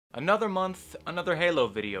Another month, another Halo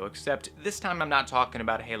video, except this time I'm not talking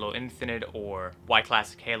about Halo Infinite or why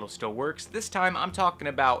classic Halo still works. This time I'm talking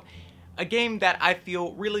about a game that I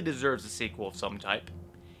feel really deserves a sequel of some type.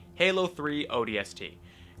 Halo 3 ODST.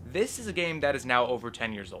 This is a game that is now over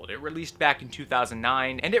 10 years old. It released back in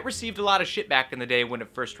 2009, and it received a lot of shit back in the day when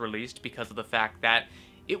it first released because of the fact that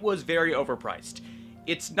it was very overpriced.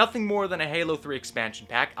 It's nothing more than a Halo 3 expansion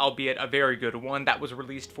pack, albeit a very good one, that was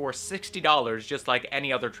released for $60 just like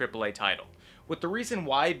any other AAA title. With the reason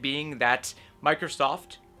why being that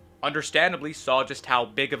Microsoft understandably saw just how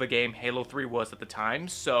big of a game Halo 3 was at the time,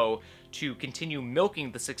 so to continue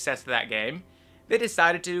milking the success of that game, they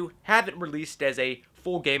decided to have it released as a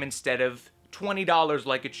full game instead of $20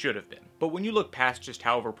 like it should have been. But when you look past just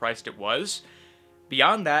how overpriced it was,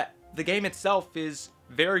 beyond that, the game itself is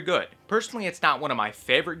very good. Personally, it's not one of my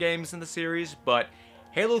favorite games in the series, but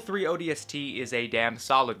Halo 3 ODST is a damn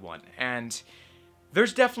solid one, and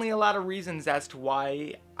there's definitely a lot of reasons as to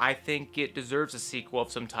why I think it deserves a sequel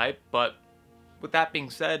of some type, but with that being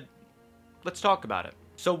said, let's talk about it.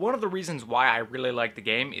 So one of the reasons why I really like the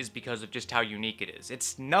game is because of just how unique it is.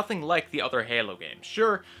 It's nothing like the other Halo games.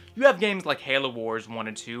 Sure, you have games like Halo Wars 1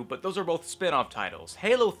 and 2, but those are both spin-off titles.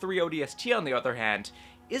 Halo 3 ODST, on the other hand,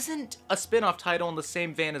 isn't a spin-off title in the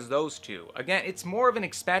same vein as those two. Again, it's more of an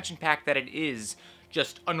expansion pack than it is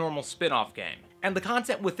just a normal spin-off game. And the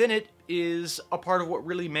content within it is a part of what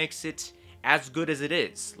really makes it as good as it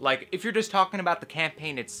is. Like, if you're just talking about the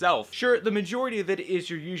campaign itself, sure, the majority of it is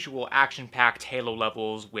your usual action-packed Halo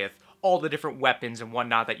levels with all the different weapons and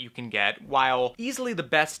whatnot that you can get, while easily the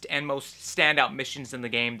best and most standout missions in the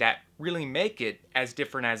game that really make it as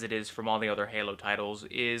different as it is from all the other Halo titles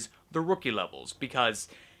is the rookie levels, because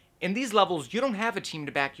in these levels, you don't have a team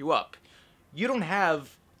to back you up. You don't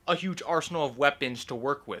have a huge arsenal of weapons to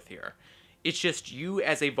work with here. It's just you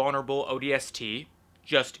as a vulnerable ODST,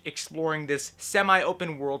 just exploring this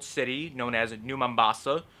semi-open world city known as New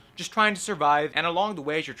Mombasa, just trying to survive, and along the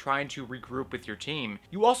way as you're trying to regroup with your team,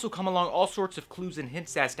 you also come along all sorts of clues and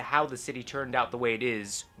hints as to how the city turned out the way it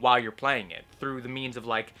is while you're playing it, through the means of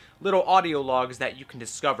like little audio logs that you can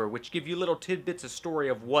discover, which give you little tidbits of story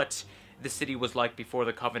of what the city was like before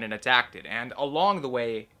the Covenant attacked it. And along the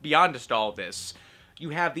way, beyond just all this, you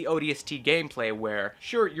have the ODST gameplay where,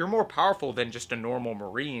 sure, you're more powerful than just a normal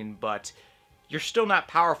Marine, but you're still not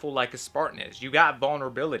powerful like a Spartan is. You got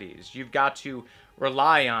vulnerabilities. You've got to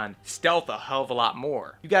rely on stealth a hell of a lot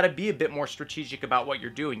more. You got to be a bit more strategic about what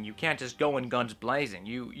you're doing. You can't just go in guns blazing.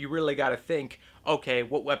 You really got to think, okay,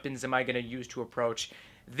 what weapons am I going to use to approach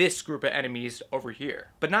this group of enemies over here?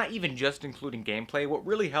 But not even just including gameplay. What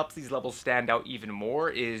really helps these levels stand out even more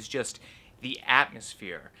is just the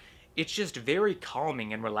atmosphere. It's just very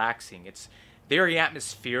calming and relaxing. It's very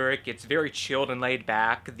atmospheric, it's very chilled and laid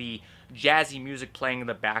back. The jazzy music playing in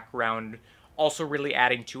the background also really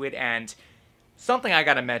adding to it, and something I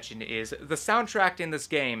gotta mention is the soundtrack in this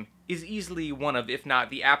game is easily one of, if not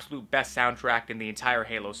the absolute best soundtrack in the entire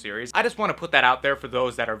Halo series. I just want to put that out there for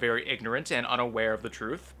those that are very ignorant and unaware of the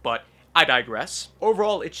truth, but I digress.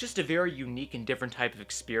 Overall, it's just a very unique and different type of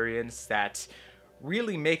experience that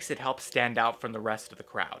really makes it help stand out from the rest of the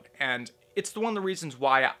crowd. And it's one of the reasons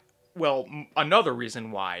why, well, another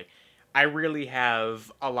reason why I really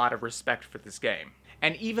have a lot of respect for this game.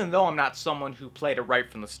 And even though I'm not someone who played it right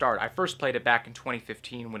from the start, I first played it back in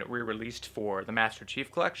 2015 when it re-released for the Master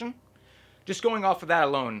Chief Collection. Just going off of that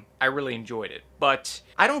alone, I really enjoyed it. But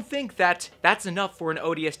I don't think that that's enough for an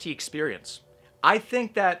ODST experience. I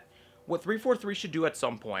think that what 343 should do at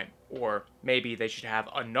some point, or maybe they should have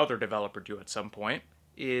another developer do at some point,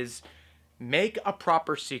 is make a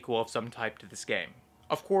proper sequel of some type to this game.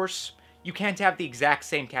 Of course, you can't have the exact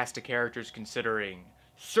same cast of characters considering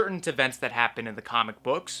certain events that happen in the comic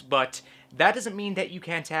books, but that doesn't mean that you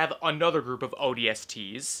can't have another group of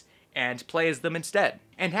ODSTs and play as them instead.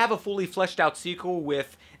 And have a fully fleshed out sequel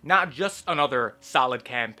with not just another solid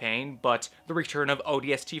campaign, but the return of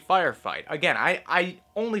ODST Firefight. Again, I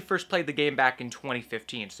only first played the game back in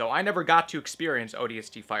 2015, so I never got to experience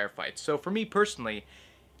ODST Firefight. So for me personally,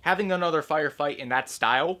 having another firefight in that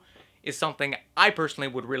style is something I personally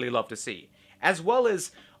would really love to see. As well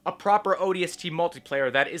as a proper ODST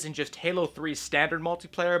multiplayer that isn't just Halo 3's standard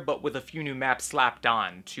multiplayer, but with a few new maps slapped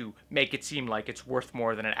on to make it seem like it's worth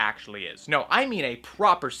more than it actually is. No, I mean a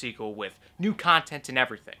proper sequel with new content and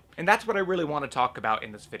everything. And that's what I really want to talk about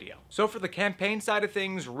in this video. So for the campaign side of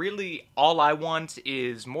things, really all I want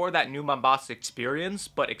is more of that New Mombasa experience,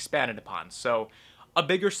 but expanded upon. So a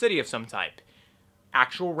bigger city of some type.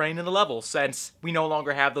 Actual rain in the level, since we no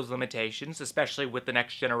longer have those limitations, especially with the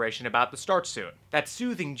next generation about to start soon. That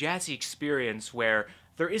soothing, jazzy experience where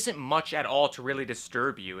there isn't much at all to really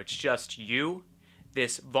disturb you. It's just you,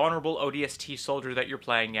 this vulnerable ODST soldier that you're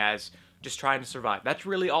playing as, just trying to survive. That's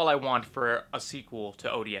really all I want for a sequel to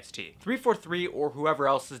ODST. 343 or whoever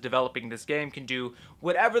else is developing this game can do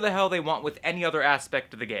whatever the hell they want with any other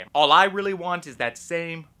aspect of the game. All I really want is that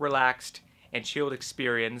same relaxed and chilled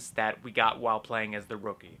experience that we got while playing as the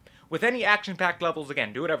Rookie. With any action-packed levels,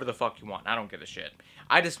 again, do whatever the fuck you want. I don't give a shit.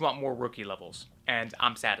 I just want more Rookie levels, and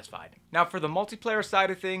I'm satisfied. Now, for the multiplayer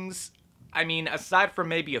side of things, I mean, aside from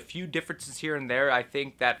maybe a few differences here and there, I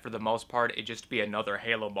think that for the most part, it'd just be another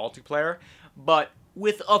Halo multiplayer, but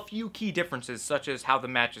with a few key differences, such as how the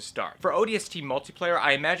matches start. For ODST multiplayer,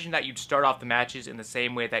 I imagine that you'd start off the matches in the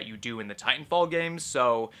same way that you do in the Titanfall games,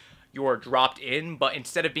 so you're dropped in, but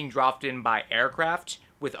instead of being dropped in by aircraft,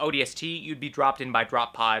 with ODST, you'd be dropped in by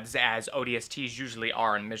drop pods, as ODSTs usually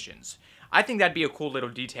are in missions. I think that'd be a cool little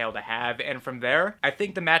detail to have, and from there, I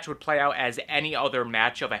think the match would play out as any other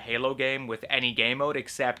match of a Halo game with any game mode,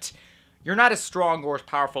 except you're not as strong or as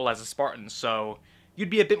powerful as a Spartan, so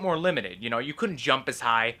you'd be a bit more limited. You know, you couldn't jump as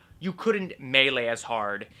high, you couldn't melee as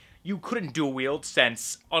hard, you couldn't dual wield,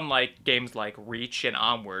 since unlike games like Reach and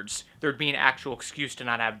onwards, there'd be an actual excuse to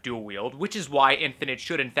not have dual wield, which is why Infinite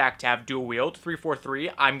should in fact have dual wield.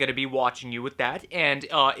 343, I'm gonna be watching you with that, and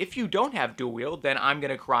if you don't have dual wield, then I'm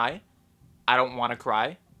gonna cry. I don't want to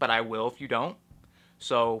cry, but I will if you don't.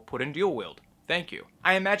 So put in dual wield. Thank you.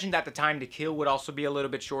 I imagine that the time to kill would also be a little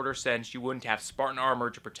bit shorter, since you wouldn't have Spartan armor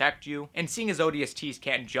to protect you. And seeing as ODSTs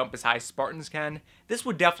can't jump as high as Spartans can, this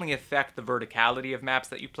would definitely affect the verticality of maps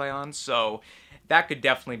that you play on, so that could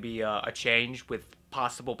definitely be a change with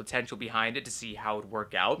possible potential behind it to see how it would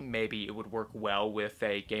work out. Maybe it would work well with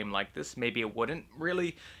a game like this, maybe it wouldn't.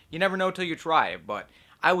 Really, you never know till you try, but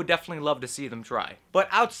I would definitely love to see them try. But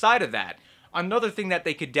outside of that, another thing that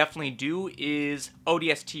they could definitely do is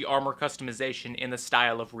ODST armor customization in the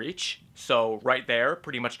style of Reach. So right there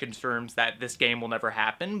pretty much confirms that this game will never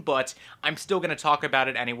happen, but I'm still going to talk about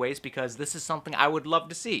it anyways because this is something I would love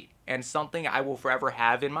to see, and something I will forever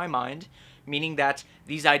have in my mind, meaning that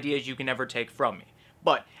these ideas you can never take from me.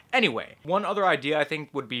 But anyway, one other idea I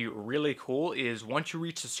think would be really cool is once you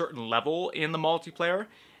reach a certain level in the multiplayer,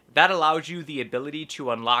 that allows you the ability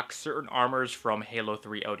to unlock certain armors from Halo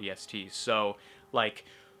 3 ODST. So, like,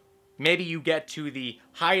 maybe you get to the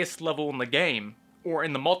highest level in the game, or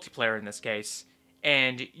in the multiplayer in this case,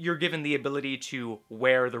 and you're given the ability to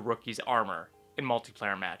wear the Rookie's armor in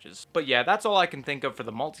multiplayer matches. But yeah, that's all I can think of for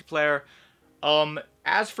the multiplayer.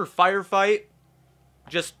 As for Firefight,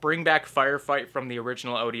 just bring back Firefight from the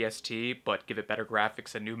original ODST, but give it better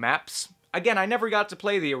graphics and new maps. Again, I never got to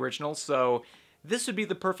play the original, so this would be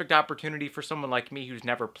the perfect opportunity for someone like me who's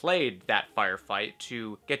never played that Firefight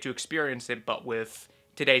to get to experience it, but with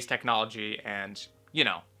today's technology and, you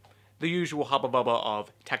know, the usual hubba bubba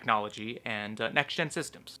of technology and next-gen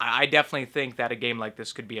systems. I definitely think that a game like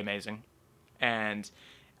this could be amazing. And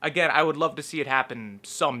again, I would love to see it happen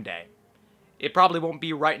someday. It probably won't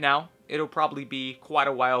be right now. It'll probably be quite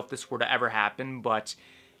a while if this were to ever happen, but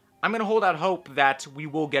I'm gonna hold out hope that we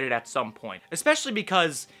will get it at some point. Especially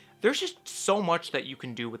because there's just so much that you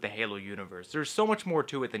can do with the Halo universe. There's so much more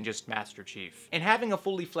to it than just Master Chief. And having a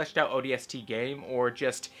fully fleshed out ODST game, or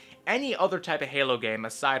just any other type of Halo game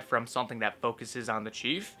aside from something that focuses on the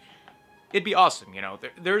Chief, it'd be awesome, you know?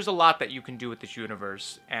 There's a lot that you can do with this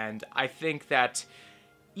universe, and I think that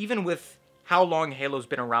even with how long Halo's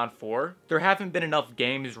been around for, there haven't been enough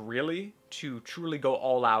games, really, to truly go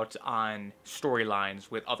all out on storylines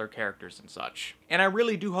with other characters and such. And I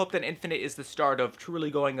really do hope that Infinite is the start of truly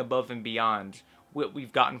going above and beyond what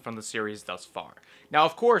we've gotten from the series thus far. Now,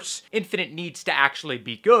 of course, Infinite needs to actually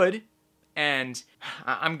be good, and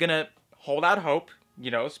I'm gonna hold out hope, you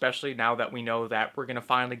know, especially now that we know that we're gonna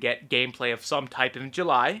finally get gameplay of some type in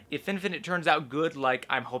July. If Infinite turns out good like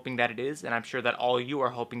I'm hoping that it is, and I'm sure that all you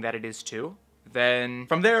are hoping that it is too, then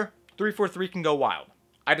from there, 343 can go wild.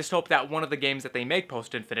 I just hope that one of the games that they make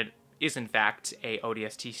post-Infinite is in fact a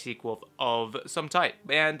ODST sequel of some type.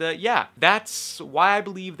 And yeah, that's why I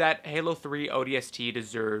believe that Halo 3 ODST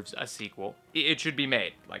deserves a sequel. It should be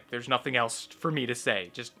made. Like, there's nothing else for me to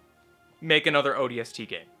say. Just make another ODST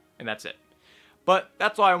game, and that's it. But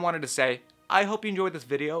that's all I wanted to say. I hope you enjoyed this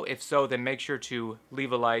video. If so, then make sure to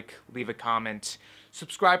leave a like, leave a comment,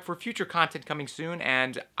 subscribe for future content coming soon,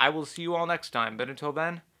 and I will see you all next time. But until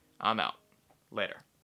then, I'm out. Later.